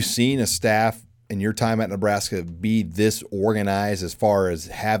 Have you seen a staff in your time at Nebraska be this organized as far as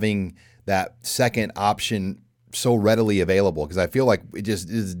having that second option so readily available? Because I feel like it just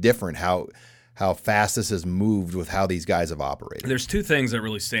is different how fast this has moved with how these guys have operated. There's 2 things that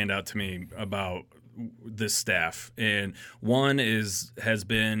really stand out to me about this staff, and one has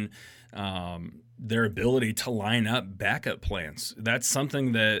been their ability to line up backup plans. That's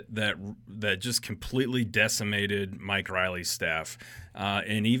something that just completely decimated Mike Riley's staff,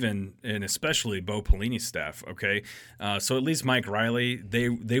 and especially Bo Pelini's staff. Okay, so at least Mike Riley,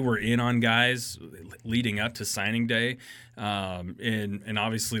 they were in on guys leading up to signing day, and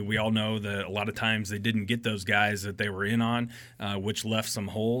obviously we all know that a lot of times they didn't get those guys that they were in on, which left some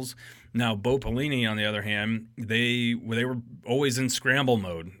holes. Now, Bo Pelini, on the other hand, they were always in scramble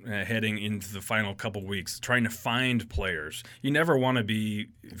mode heading into the final couple weeks, trying to find players. You never want to be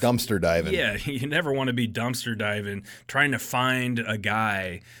dumpster diving. Yeah, you never want to be dumpster diving, trying to find a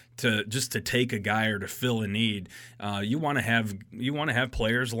guy to take a guy or to fill a need. You want to have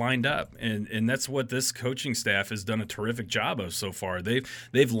players lined up, and that's what this coaching staff has done a terrific job of so far.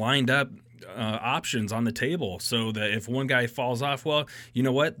 They've lined up options on the table so that if one guy falls off, well, you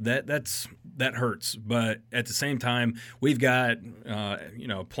know what, that's that hurts. But at the same time, we've got,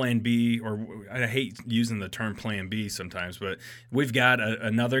 plan B, or I hate using the term plan B sometimes, but we've got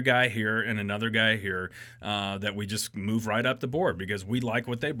another guy here and another guy here that we just move right up the board because we like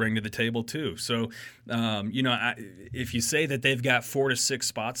what they bring to the table too. So, if you say that they've got 4 to 6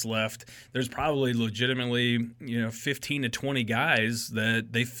 spots left, there's probably legitimately, 15 to 20 guys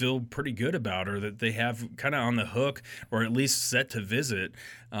that they feel pretty good about or that they have kind of on the hook or at least set to visit.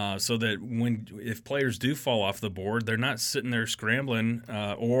 So that if players do fall off the board, they're not sitting there scrambling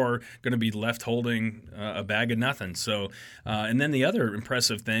or going to be left holding a bag of nothing. So, and then the other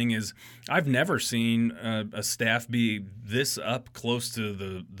impressive thing is I've never seen a staff be this up close to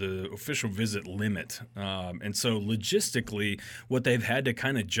the official visit limit. And so logistically, what they've had to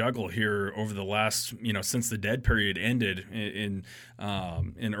kind of juggle here over the last, since the dead period ended in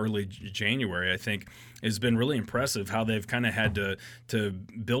early January, I think, has been really impressive how they've kind of had to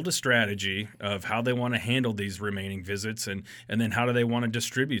build a strategy of how they want to handle these remaining visits and then how do they want to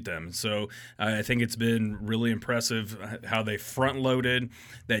distribute them. So I think it's been really impressive how they front-loaded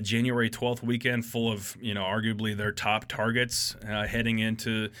that January 12th weekend full of, arguably their top targets heading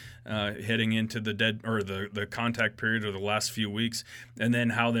into the dead or the contact period or the last few weeks, and then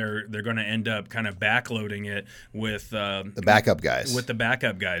how they're going to end up kind of backloading it with the backup guys. With the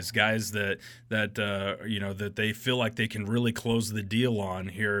backup guys that they feel like they can really close the deal on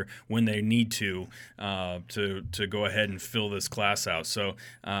here when they need to go ahead and fill this class out. So,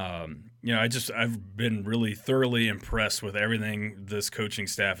 I've been really thoroughly impressed with everything this coaching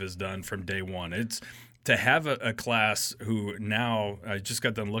staff has done from day one. It's to have a class who now, I just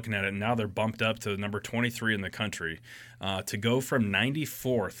got done looking at it, and now they're bumped up to number 23 in the country. To go from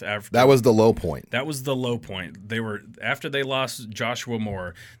 94th after that was the low point. That was the low point. They were after they lost Joshua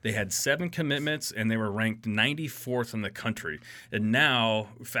Moore. They had 7 commitments and they were ranked 94th in the country. And now,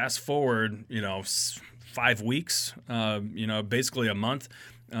 fast forward, 5 weeks, basically a month.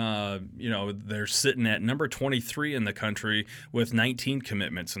 They're sitting at number 23 in the country with 19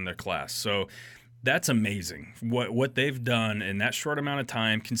 commitments in their class. So that's amazing what they've done in that short amount of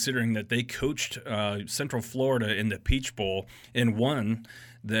time, considering that they coached Central Florida in the Peach Bowl and won.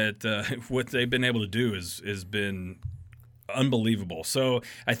 That what they've been able to do has been unbelievable. So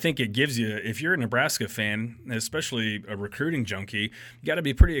I think it gives you, if you're a Nebraska fan, especially a recruiting junkie, you got to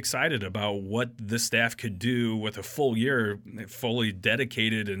be pretty excited about what this staff could do with a full year, fully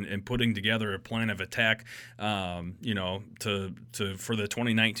dedicated and putting together a plan of attack, for the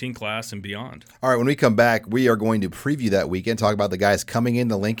 2019 class and beyond. All right, when we come back, we are going to preview that weekend, talk about the guys coming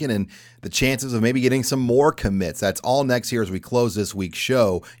into Lincoln and the chances of maybe getting some more commits. That's all next here as we close this week's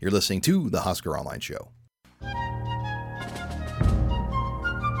show. You're listening to the Husker Online Show.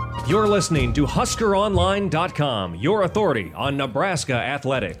 You're listening to HuskerOnline.com, your authority on Nebraska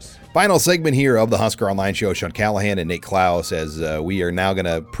athletics. Final segment here of the Husker Online Show. Sean Callahan and Nate Klaus, as we are now going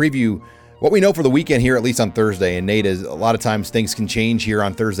to preview what we know for the weekend here, at least on Thursday. And Nate, a lot of times things can change here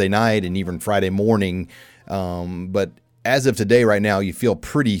on Thursday night and even Friday morning. But as of today, right now, you feel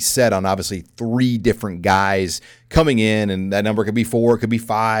pretty set on obviously 3 different guys coming in, and that number could be 4, it could be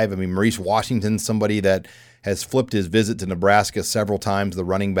 5. I mean, Maurice Washington's somebody that has flipped his visit to Nebraska several times, the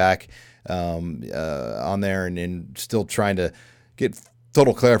running back on there, and still trying to get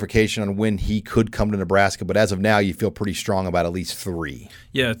total clarification on when he could come to Nebraska. But as of now, you feel pretty strong about at least 3.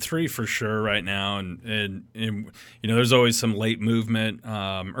 Yeah, 3 for sure right now. And there's always some late movement.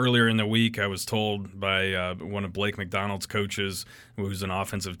 Earlier in the week, I was told by one of Blake McDonald's coaches, who's an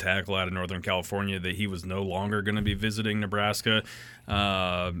offensive tackle out of Northern California, that he was no longer going to be visiting Nebraska.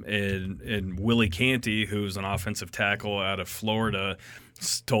 And Willie Canty, who's an offensive tackle out of Florida,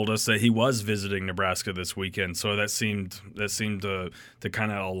 told us that he was visiting Nebraska this weekend. So that seemed to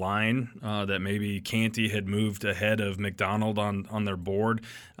kind of align that maybe Canty had moved ahead of McDonald on their board.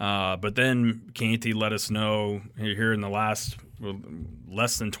 But then Canty let us know here in the last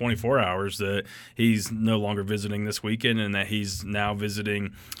less than 24 hours that he's no longer visiting this weekend and that he's now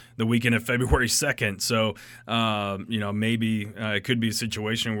visiting the weekend of February 2nd. So, maybe it could be a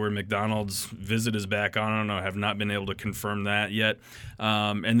situation where McDonald's visit is back on. I don't know. I have not been able to confirm that yet.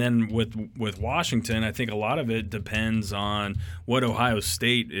 And then with Washington, I think a lot of it depends on what Ohio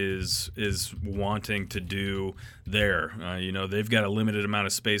State is wanting to do there. They've got a limited amount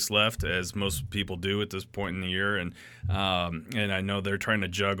of space left, as most people do at this point in the year. And I know they're trying to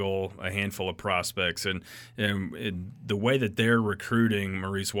juggle a handful of prospects. And the way that they're recruiting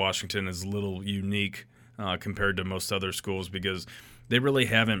Maurice Washington is a little unique compared to most other schools, because they really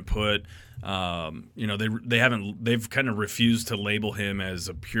haven't put. They've kind of refused to label him as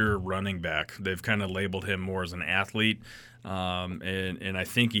a pure running back. They've kind of labeled him more as an athlete, and I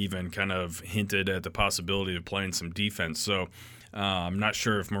think even kind of hinted at the possibility of playing some defense. So I'm not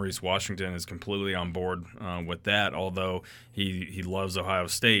sure if Maurice Washington is completely on board with that, although he loves Ohio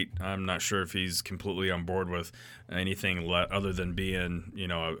State. I'm not sure if he's completely on board with anything other than being,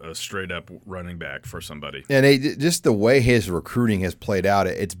 a straight-up running back for somebody. And just the way his recruiting has played out,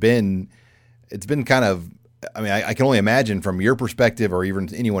 it's been kind of, I can only imagine from your perspective or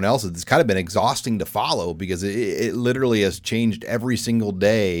even anyone else's, it's kind of been exhausting to follow because it literally has changed every single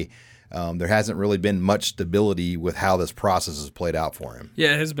day. There hasn't really been much stability with how this process has played out for him.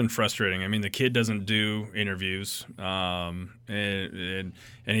 Yeah, it has been frustrating. I mean, the kid doesn't do interviews, and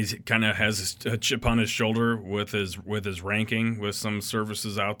he kind of has a chip on his shoulder with his ranking with some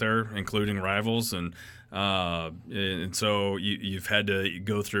services out there, including Rivals, and so you've had to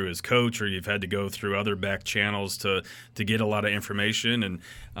go through his coach, or you've had to go through other back channels to get a lot of information.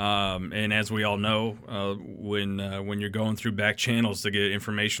 And as we all know, when you're going through back channels to get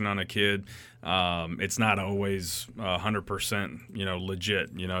information on a kid, it's not always 100%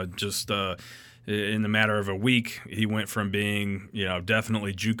 legit. Just in the matter of a week, he went from being,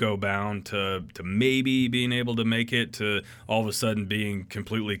 definitely JUCO bound to maybe being able to make it to all of a sudden being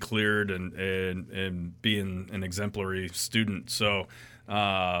completely cleared and being an exemplary student. So,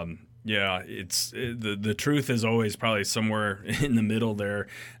 it's the truth is always probably somewhere in the middle there.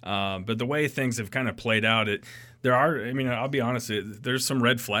 But the way things have kind of played out, I'll be honest, there's some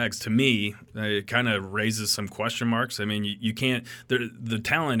red flags to me. It kind of raises some question marks. I mean, you can't. The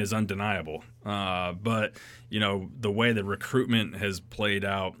talent is undeniable, but the way the recruitment has played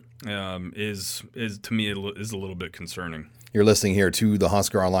out is to me is a little bit concerning. You're listening here to the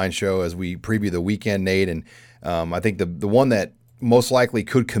Husker Online Show as we preview the weekend, Nate, and I think the one that most likely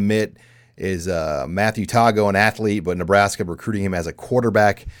could commit is Matthew Tago, an athlete, but Nebraska recruiting him as a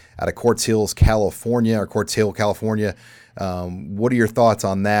quarterback out of Quartz Hill, California. What are your thoughts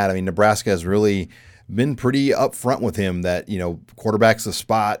on that? I mean, Nebraska has really been pretty upfront with him that, quarterback's the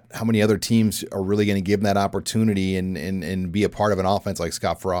spot. How many other teams are really going to give him that opportunity and be a part of an offense like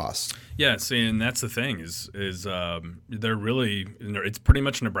Scott Frost? Yeah, see, and that's the thing is they're really – it's pretty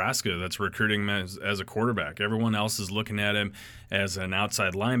much Nebraska that's recruiting him as a quarterback. Everyone else is looking at him as an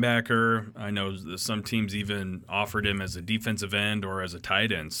outside linebacker. I know some teams even offered him as a defensive end or as a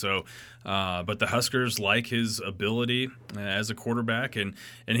tight end. So, but the Huskers like his ability as a quarterback, and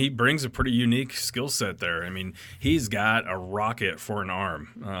he brings a pretty unique skill set there. I mean, he's got a rocket for an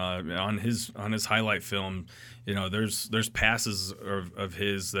arm. On his highlight film, there's passes of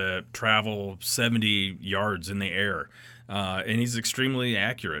his that travel 70 yards in the air. And he's extremely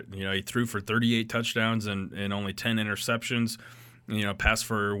accurate. He threw for 38 touchdowns and only 10 interceptions. Passed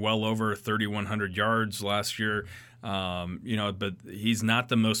for well over 3,100 yards last year. But he's not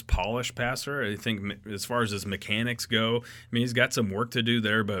the most polished passer. I think as far as his mechanics go, he's got some work to do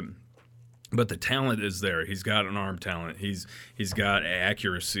there, but the talent is there. He's got an arm talent. He's got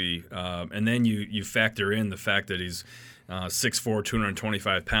accuracy, and then you factor in the fact that he's 6'4",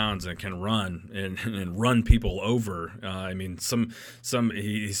 225 pounds, and can run and run people over.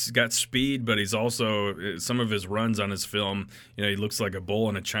 He's got speed, but he's also some of his runs on his film. He looks like a bull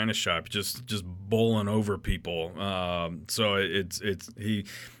in a china shop, just bowling over people. So it's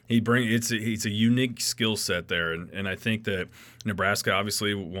a unique skill set there, and I think that Nebraska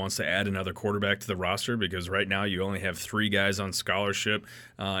obviously wants to add another quarterback to the roster because right now you only have 3 guys on scholarship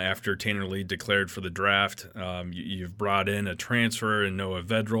after Tanner Lee declared for the draft. You've brought in a transfer in Noah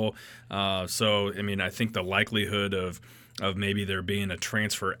Vedral. I think the likelihood of maybe there being a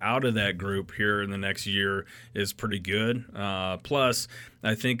transfer out of that group here in the next year is pretty good. Plus,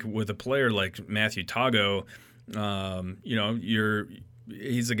 I think with a player like Matthew Tago,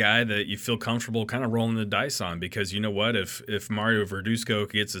 he's a guy that you feel comfortable kind of rolling the dice on because you know what, if Mario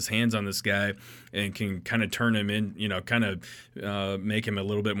Verduzco gets his hands on this guy and can kind of turn him in, make him a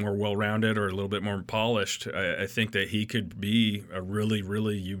little bit more well-rounded or a little bit more polished, I think that he could be a really,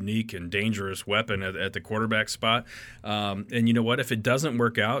 really unique and dangerous weapon at the quarterback spot. And you know what, if it doesn't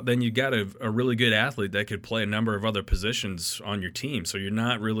work out, then you got a really good athlete that could play a number of other positions on your team. So you're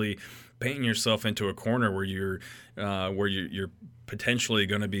not really painting yourself into a corner where you're potentially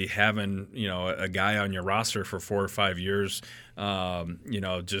going to be having a guy on your roster for 4 or 5 years,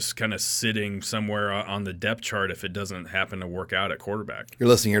 just kind of sitting somewhere on the depth chart if it doesn't happen to work out at quarterback. You're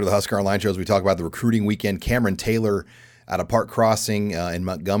listening here to the Husker Online Show as we talk about the recruiting weekend. Cameron Taylor out of Park Crossing in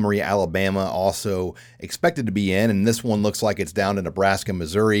Montgomery, Alabama, also expected to be in, and this one looks like it's down to Nebraska,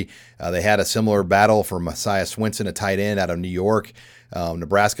 Missouri. They had a similar battle for Messiah Swinson, a tight end out of New York.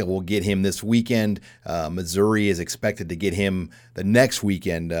 Nebraska will get him this weekend. Missouri is expected to get him the next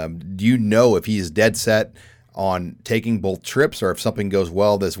weekend. Do you know if he is dead set on taking both trips, or if something goes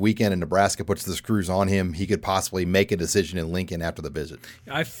well this weekend and Nebraska puts the screws on him, he could possibly make a decision in Lincoln after the visit?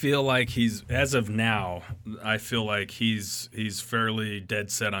 I feel like as of now, I feel like he's fairly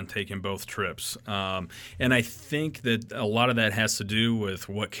dead set on taking both trips. And I think that a lot of that has to do with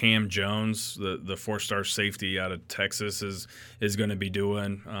what Cam Jones, the four-star safety out of Texas, is going to be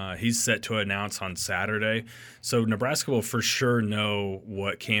doing. He's set to announce on Saturday. So Nebraska will for sure know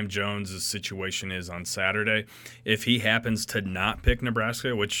what Cam Jones' situation is on Saturday. If he happens to not pick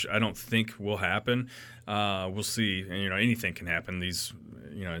Nebraska, which I don't think will happen, we'll see. Anything can happen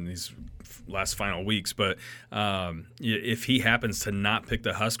in these last final weeks. But if he happens to not pick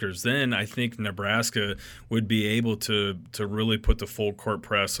the Huskers, then I think Nebraska would be able to really put the full court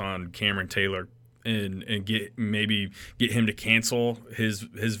press on Cameron Taylor and get him to cancel his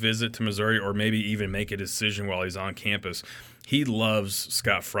visit to Missouri, or maybe even make a decision while he's on campus. He loves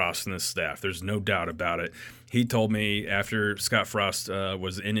Scott Frost and his staff. There's no doubt about it. He told me after Scott Frost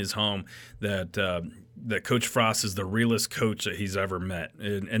was in his home that Coach Frost is the realest coach that he's ever met,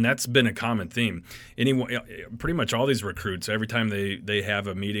 and that's been a common theme. Pretty much all these recruits, every time they have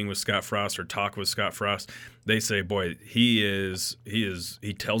a meeting with Scott Frost or talk with Scott Frost, they say, "Boy, he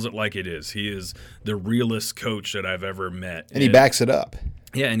tells it like it is. He is the realest coach that I've ever met." And he backs it up.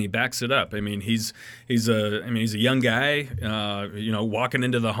 Yeah, and he backs it up. I mean, he's a young guy, walking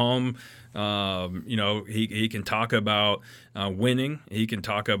into the home. He can talk about winning. He can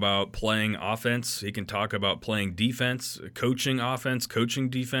talk about playing offense. He can talk about playing defense, coaching offense, coaching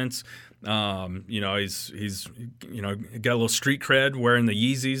defense. He's got a little street cred wearing the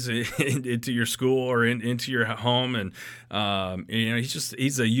Yeezys into your school or into your home, and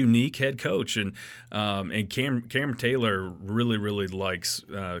he's a unique head coach, and Cameron Taylor really likes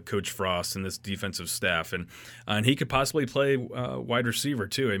Coach Frost and this defensive staff, and he could possibly play wide receiver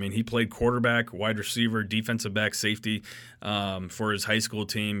too. I mean, he played quarterback, wide receiver, defensive back, safety for his high school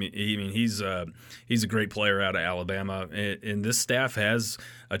team. He's a great player out of Alabama, and this staff has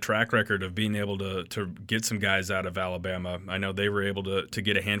a track record of being able to get some guys out of Alabama. I know they were able to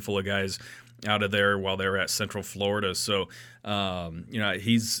get a handful of guys out of there while they were at Central Florida. So,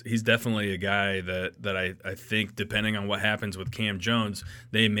 he's definitely a guy that I think, depending on what happens with Cam Jones,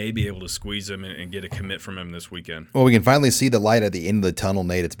 they may be able to squeeze him and get a commit from him this weekend. Well, we can finally see the light at the end of the tunnel,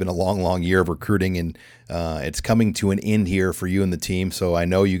 Nate. It's been a long year of recruiting, and it's coming to an end here for you and the team. So I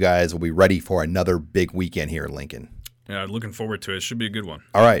know you guys will be ready for another big weekend here in Lincoln. Yeah, looking forward to it. It should be a good one.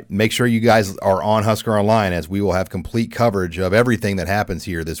 All right. Make sure you guys are on Husker Online, as we will have complete coverage of everything that happens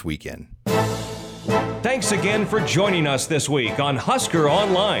here this weekend. Thanks again for joining us this week on Husker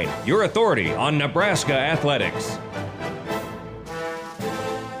Online, your authority on Nebraska athletics.